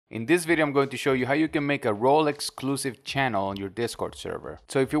In this video, I'm going to show you how you can make a role exclusive channel on your Discord server.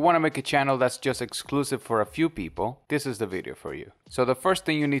 So if you want to make a channel that's just exclusive for a few people, this is the video for you. So the first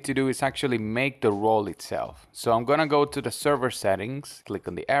thing you need to do is actually make the role itself. So I'm going to go to the server settings, click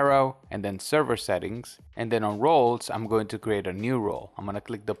on the arrow and then server settings. And then on roles, I'm going to create a new role. I'm going to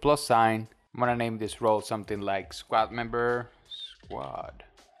click the plus sign. I'm going to name this role something like squad member. I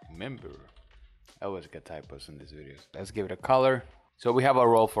always get typos in these videos. Let's give it a color. So we have a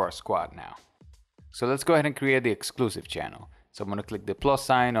role for our squad now. So let's go ahead and create the exclusive channel. So I'm going to click the plus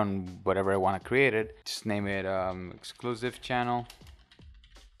sign on whatever I want to create it. Just name it exclusive channel.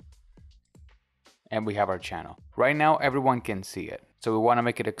 And we have our channel. Right now, everyone can see it. So we want to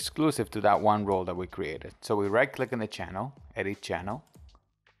make it exclusive to that one role that we created. So we right click on the channel, edit channel,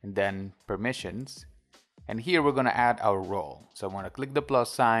 and then permissions. And here we're going to add our role. So I'm going to click the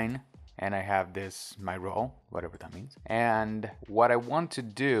plus sign. And I have this, my role, whatever that means. And what I want to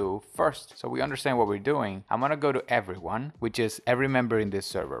do first, so we understand what we're doing, I'm gonna go to everyone, which is every member in this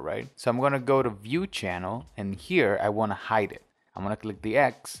server, right? So I'm gonna go to view channel, and here I wanna hide it. I'm gonna click the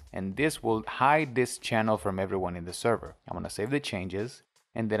X, and this will hide this channel from everyone in the server. I'm gonna save the changes,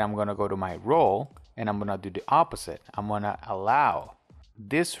 and then I'm gonna go to my role, and I'm gonna do the opposite. I'm gonna allow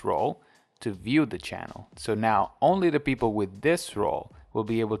this role to view the channel. So now only the people with this role will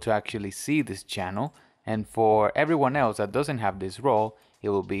be able to actually see this channel, and for everyone else that doesn't have this role, it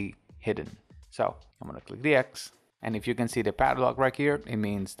will be hidden. So I'm gonna click the X, and if you can see the padlock right here, it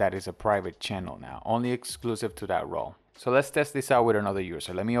means that is a private channel now, only exclusive to that role. So let's test this out with another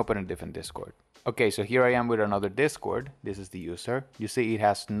user. Let me open a different Discord. Okay, so here I am with another Discord. This is the user. You see it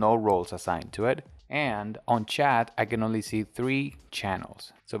has no roles assigned to it. And on chat, I can only see 3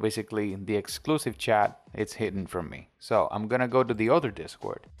 channels. So basically the exclusive chat, it's hidden from me. So I'm gonna go to the other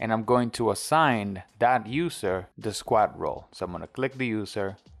Discord and I'm going to assign that user the squad role. So I'm gonna click the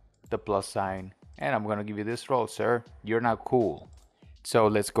user, the plus sign, and I'm gonna give you this role, sir. You're not cool. So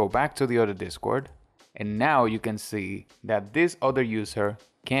let's go back to the other Discord. And now you can see that this other user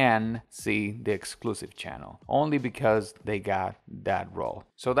can see the exclusive channel only because they got that role.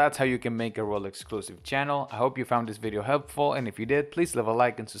 So that's how you can make a role exclusive channel. I hope you found this video helpful, and if you did, please leave a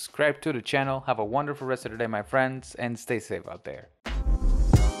like and subscribe to the channel. Have a wonderful rest of the day, my friends, and stay safe out there.